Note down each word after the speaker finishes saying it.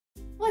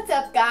What's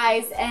up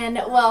guys, and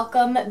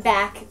welcome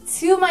back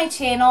to my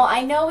channel.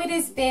 I know it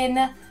has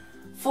been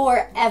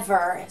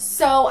forever,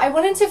 so I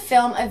wanted to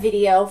film a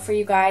video for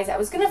you guys. I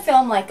was gonna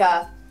film like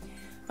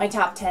my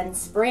top 10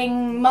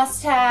 spring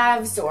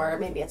must-haves or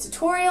maybe a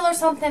tutorial or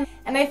something,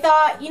 and I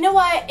thought, you know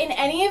what, in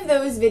any of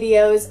those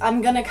videos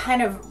I'm gonna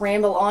kind of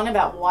ramble on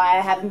about why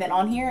I haven't been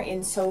on here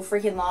in so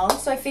freaking long.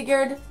 So I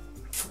figured,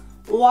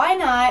 why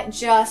not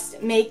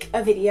just make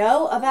a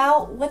video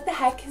about what the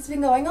heck has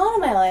been going on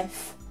in my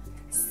life?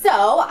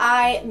 So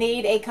I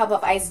made a cup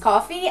of iced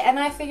coffee and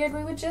I figured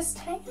we would just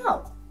hang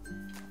out.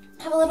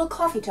 Have a little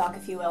coffee talk,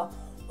 if you will.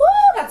 Woo,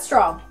 that's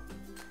strong.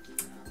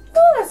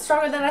 Woo, that's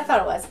stronger than I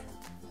thought it was.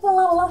 La,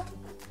 la, la.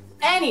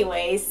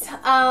 Anyways,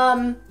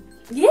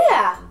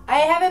 yeah, I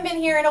haven't been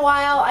here in a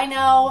while. I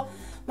know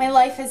my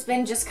life has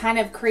been just kind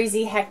of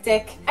crazy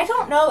hectic. I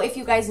don't know if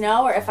you guys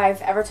know or if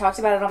I've ever talked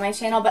about it on my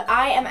channel, but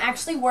I am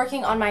actually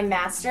working on my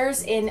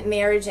master's in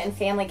marriage and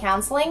family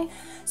counseling.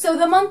 So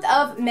the month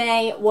of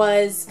May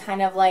was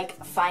kind of like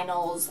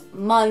finals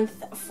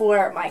month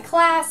for my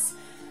class.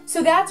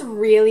 So that's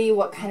really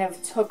what kind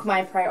of took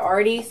my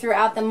priority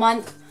throughout the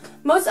month.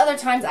 Most other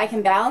times I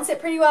can balance it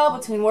pretty well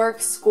between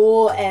work,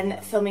 school,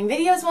 and filming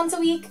videos once a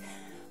week.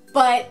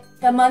 But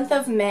the month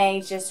of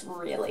May just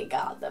really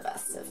got the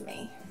best of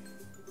me.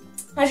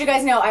 As you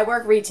guys know, I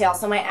work retail,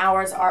 so my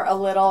hours are a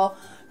little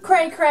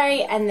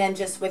cray-cray, and then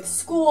just with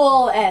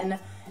school and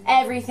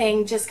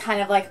everything just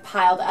kind of like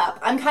piled up.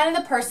 I'm kind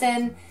of the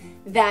person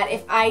that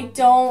if I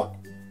don't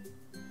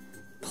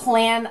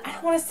plan, I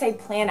don't want to say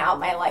plan out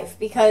my life,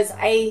 because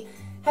I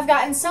have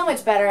gotten so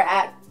much better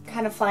at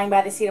kind of flying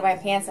by the seat of my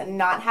pants and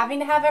not having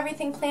to have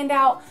everything planned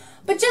out.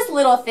 But just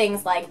little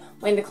things like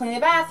when to clean the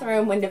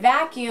bathroom, when to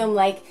vacuum,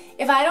 like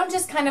if I don't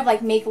just kind of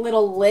like make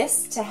little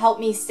lists to help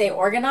me stay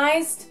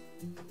organized,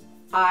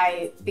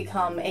 I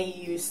become a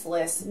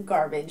useless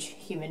garbage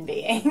human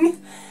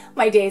being.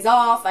 My days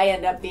off, I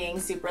end up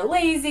being super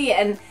lazy,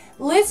 and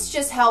lists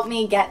just help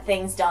me get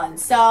things done.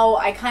 So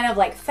I kind of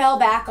like fell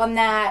back on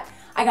that.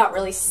 I got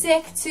really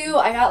sick too.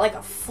 I got like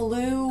a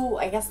flu.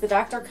 I guess the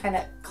doctor kind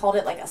of called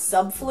it like a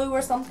sub-flu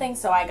or something.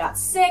 So I got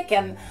sick,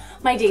 and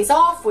my days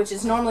off, which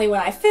is normally when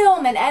I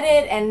film and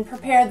edit and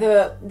prepare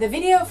the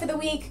video for the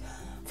week,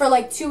 for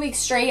like 2 weeks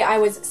straight, I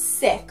was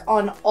sick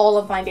on all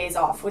of my days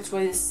off, which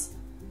was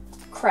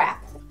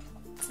crap.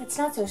 It's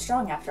not so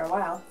strong after a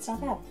while. It's not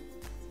bad.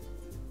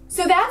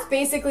 So that's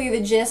basically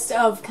the gist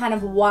of kind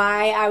of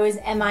why I was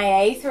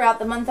MIA throughout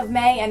the month of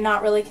May and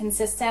not really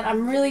consistent.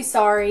 I'm really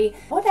sorry.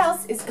 What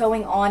else is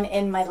going on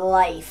in my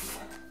life?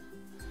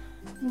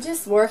 I'm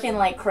just working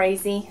like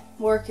crazy.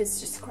 Work is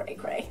just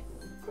cray.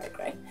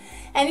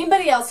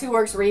 Anybody else who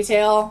works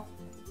retail,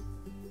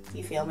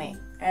 you feel me,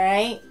 all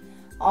right?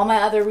 All my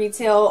other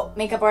retail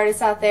makeup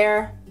artists out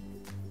there,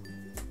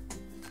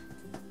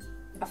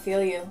 I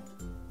feel you.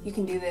 You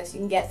can do this.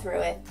 You can get through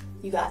it.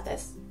 You got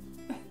this.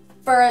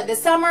 For the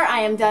summer,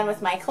 I am done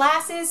with my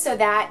classes, so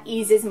that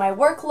eases my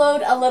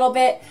workload a little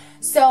bit.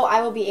 So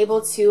I will be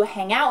able to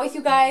hang out with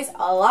you guys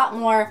a lot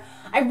more.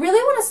 I really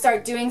want to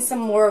start doing some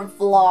more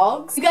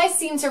vlogs. You guys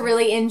seem to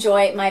really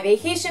enjoy my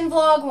vacation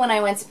vlog when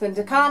I went to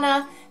Punta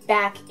Cana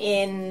back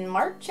in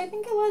March, I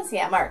think it was.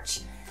 Yeah, March.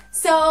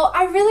 So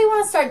I really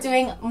want to start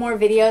doing more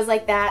videos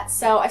like that.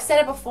 So I've said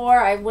it before,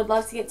 I would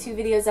love to get 2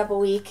 videos up a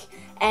week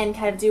and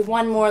kind of do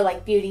one more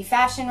like beauty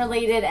fashion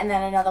related, and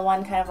then another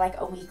one kind of like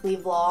a weekly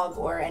vlog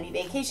or any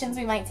vacations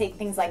we might take,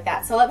 things like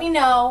that. So let me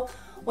know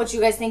what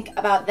you guys think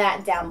about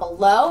that down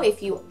below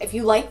if you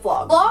like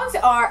vlogs.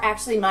 Vlogs are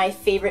actually my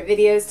favorite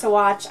videos to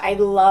watch. I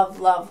love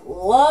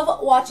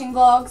watching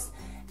vlogs.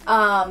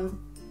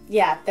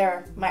 Yeah,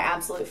 they're my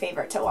absolute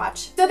favorite to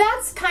watch. So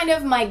that's kind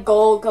of my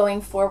goal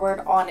going forward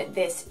on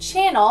this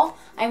channel.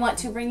 I want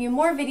to bring you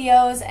more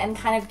videos and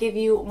kind of give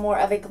you more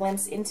of a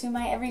glimpse into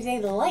my everyday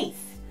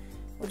life,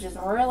 which is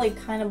really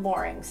kind of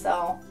boring,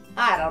 so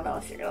I don't know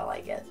if you're gonna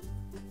like it.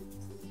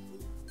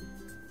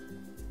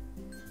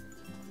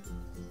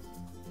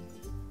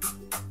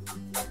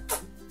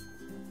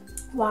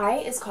 Why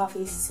is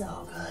coffee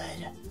so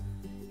good?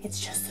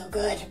 It's just so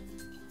good.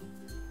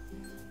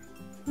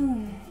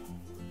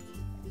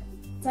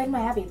 It's like my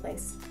happy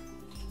place.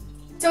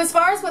 So as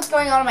far as what's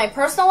going on in my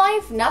personal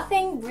life,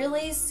 nothing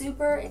really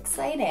super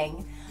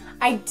exciting.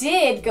 I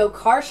did go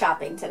car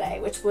shopping today,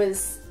 which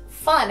was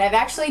fun. I've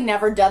actually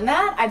never done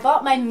that. I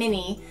bought my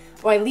Mini,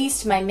 or I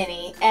leased my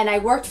Mini, and I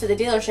worked for the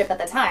dealership at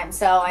the time,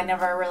 so I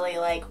never really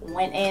like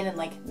went in and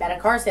like met a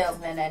car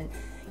salesman and,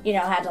 you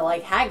know, had to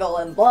like haggle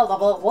and blah blah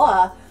blah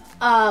blah.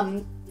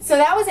 So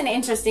that was an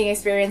interesting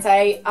experience.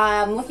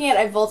 I'm looking at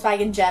a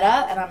Volkswagen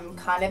Jetta, and I'm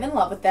kind of in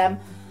love with them.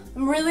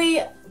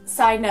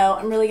 Side note,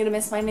 I'm really gonna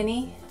miss my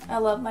Mini. I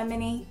love my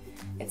Mini.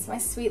 It's my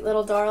sweet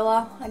little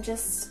Darla.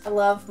 I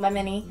love my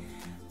Mini.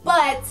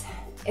 But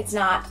it's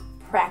not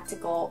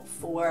practical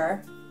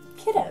for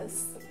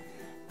kiddos,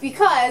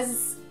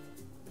 because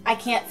I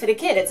can't fit a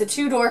kid. It's a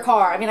 2-door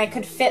car. I mean, I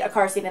could fit a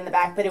car seat in the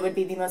back, but it would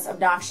be the most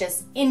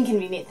obnoxious,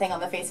 inconvenient thing on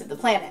the face of the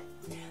planet.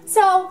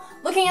 So,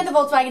 looking at the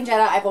Volkswagen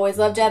Jetta, I've always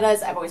loved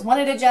Jettas. I've always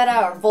wanted a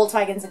Jetta, or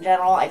Volkswagens in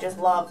general. I just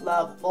love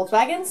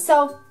Volkswagens.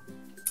 So,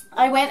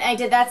 I went, I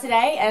did that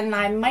today, and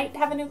I might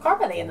have a new car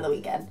by the end of the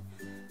weekend.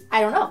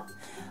 I don't know.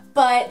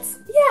 But,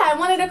 yeah, I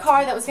wanted a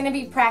car that was going to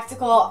be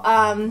practical.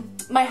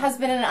 My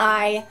husband and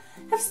I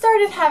have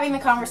started having the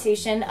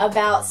conversation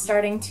about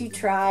starting to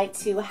try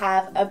to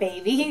have a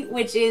baby,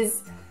 which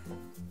is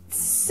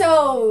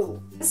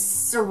so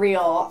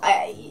surreal.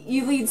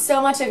 You lead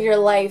so much of your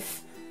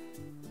life,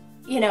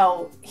 you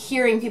know,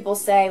 hearing people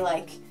say,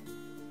 like,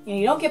 you know,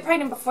 you don't get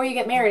pregnant before you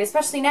get married,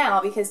 especially now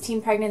because teen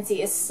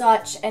pregnancy is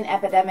such an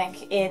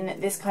epidemic in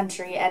this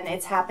country, and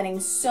it's happening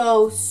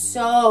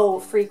so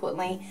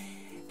frequently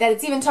that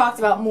it's even talked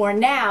about more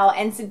now.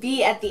 And to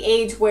be at the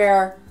age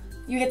where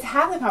you get to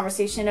have the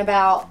conversation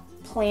about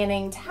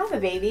planning to have a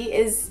baby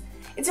it's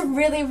a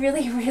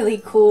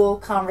really cool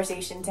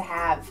conversation to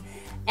have.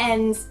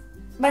 And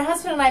my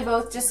husband and I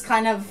both just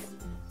kind of,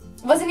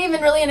 wasn't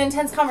even really an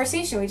intense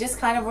conversation. We just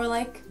kind of were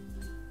like,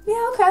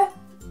 yeah, okay,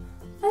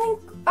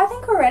 I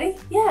think we're ready.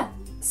 Yeah.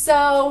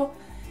 So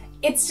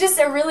it's just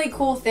a really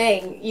cool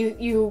thing.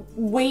 You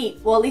wait,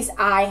 well, at least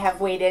I have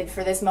waited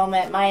for this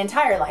moment my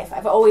entire life.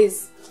 I've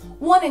always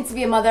wanted to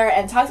be a mother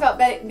and talked about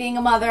being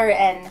a mother,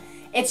 and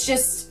it's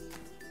just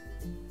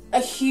a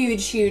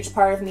huge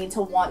part of me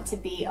to want to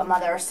be a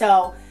mother.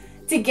 So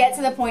to get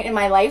to the point in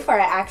my life where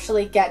I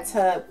actually get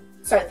to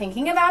start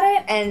thinking about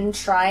it and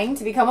trying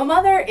to become a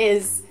mother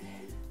is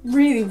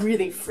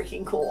really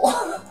freaking cool,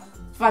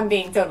 if I'm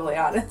being totally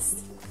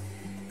honest.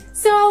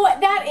 So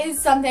that is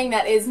something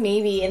that is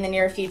maybe in the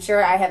near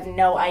future. I have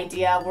no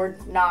idea. We're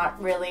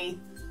not really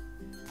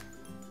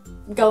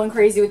going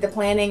crazy with the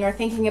planning or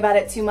thinking about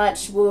it too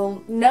much.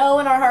 We'll know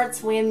in our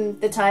hearts when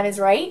the time is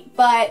right,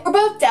 but we're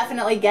both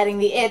definitely getting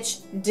the itch.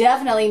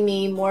 Definitely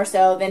me more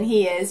so than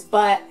he is,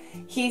 but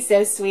he's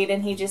so sweet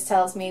and he just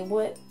tells me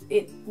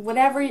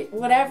whatever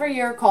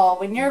your call,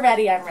 when you're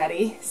ready, I'm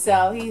ready.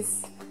 So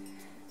he's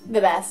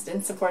the best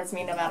and supports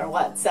me no matter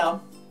what.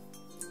 So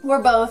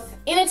we're both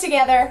in it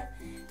together.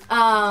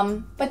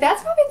 But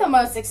that's probably the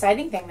most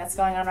exciting thing that's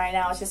going on right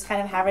now. It's just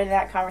kind of having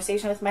that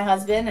conversation with my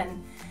husband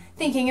and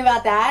thinking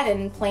about that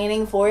and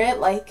planning for it,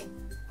 like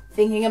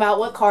thinking about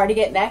what car to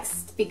get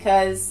next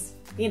because,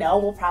 you know,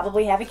 we'll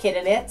probably have a kid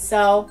in it,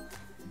 so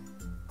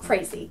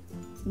crazy.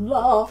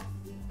 Blah.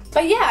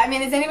 But yeah, I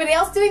mean, is anybody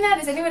else doing that?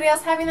 Is anybody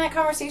else having that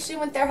conversation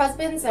with their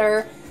husbands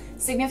or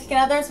significant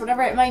others,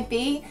 whatever it might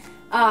be?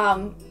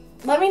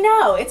 Let me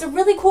know. It's a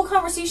really cool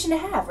conversation to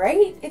have,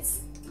 right?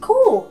 It's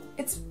cool.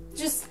 It's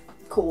just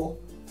cool.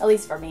 At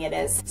least for me it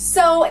is.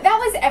 So that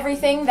was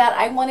everything that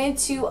I wanted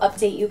to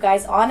update you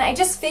guys on. I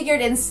just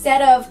figured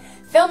instead of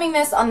filming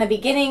this on the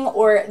beginning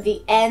or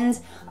the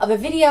end of a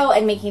video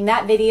and making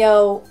that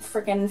video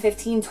freaking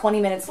 15-20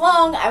 minutes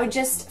long, I would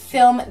just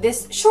film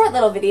this short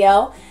little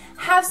video,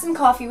 have some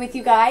coffee with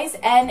you guys,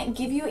 and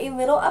give you a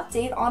little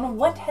update on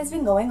what has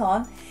been going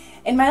on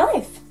in my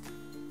life.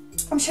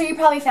 I'm sure you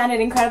probably found it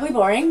incredibly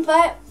boring,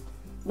 but,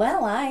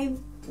 well, I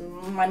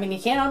mean, you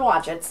can't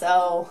unwatch it,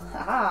 so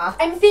haha.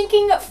 I'm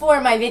thinking for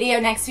my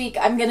video next week,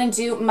 I'm gonna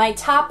do my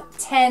top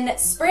 10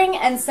 spring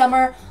and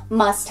summer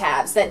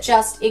must-haves that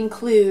just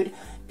include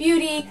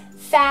beauty,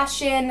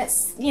 fashion,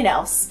 you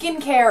know,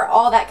 skincare,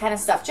 all that kind of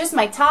stuff. Just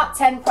my top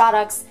 10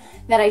 products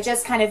that I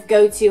just kind of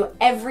go to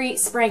every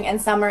spring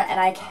and summer and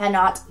I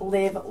cannot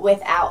live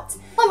without.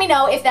 Let me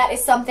know if that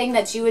is something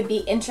that you would be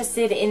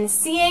interested in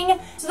seeing.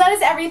 So that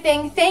is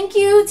everything. Thank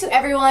you to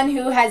everyone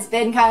who has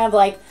been kind of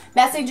like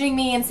messaging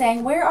me and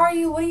saying, where are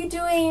you? What are you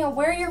doing?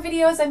 Where are your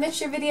videos? I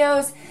missed your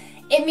videos.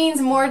 It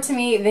means more to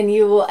me than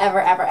you will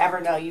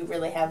ever know. You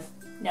really have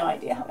no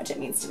idea how much it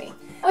means to me.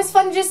 It was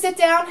fun to just sit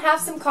down,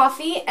 have some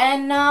coffee,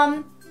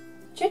 and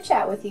chit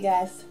chat with you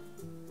guys.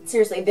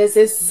 Seriously, this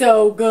is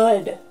so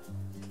good.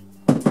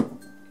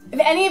 If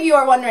any of you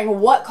are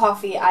wondering what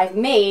coffee I've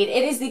made,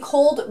 it is the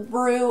cold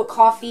brew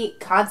coffee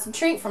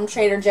concentrate from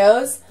Trader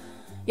Joe's.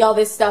 Y'all,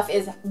 this stuff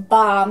is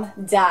bomb.com.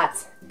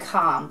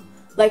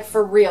 Like,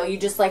 for real. You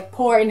just like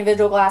pour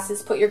individual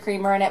glasses, put your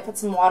creamer in it, put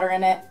some water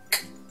in it.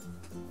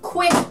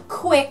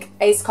 Quick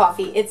iced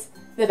coffee. It's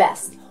the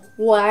best.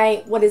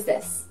 Why? What is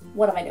this?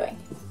 What am I doing?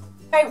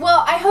 Alright,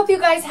 well, I hope you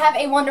guys have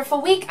a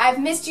wonderful week. I've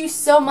missed you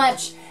so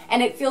much,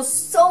 and it feels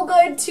so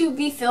good to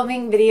be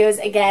filming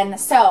videos again.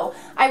 So,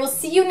 I will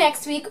see you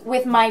next week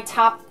with my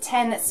top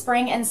 10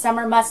 spring and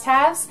summer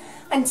must-haves.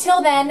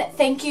 Until then,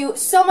 thank you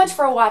so much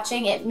for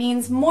watching. It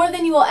means more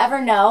than you will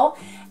ever know,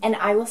 and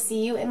I will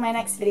see you in my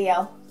next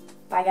video.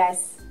 Bye,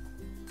 guys.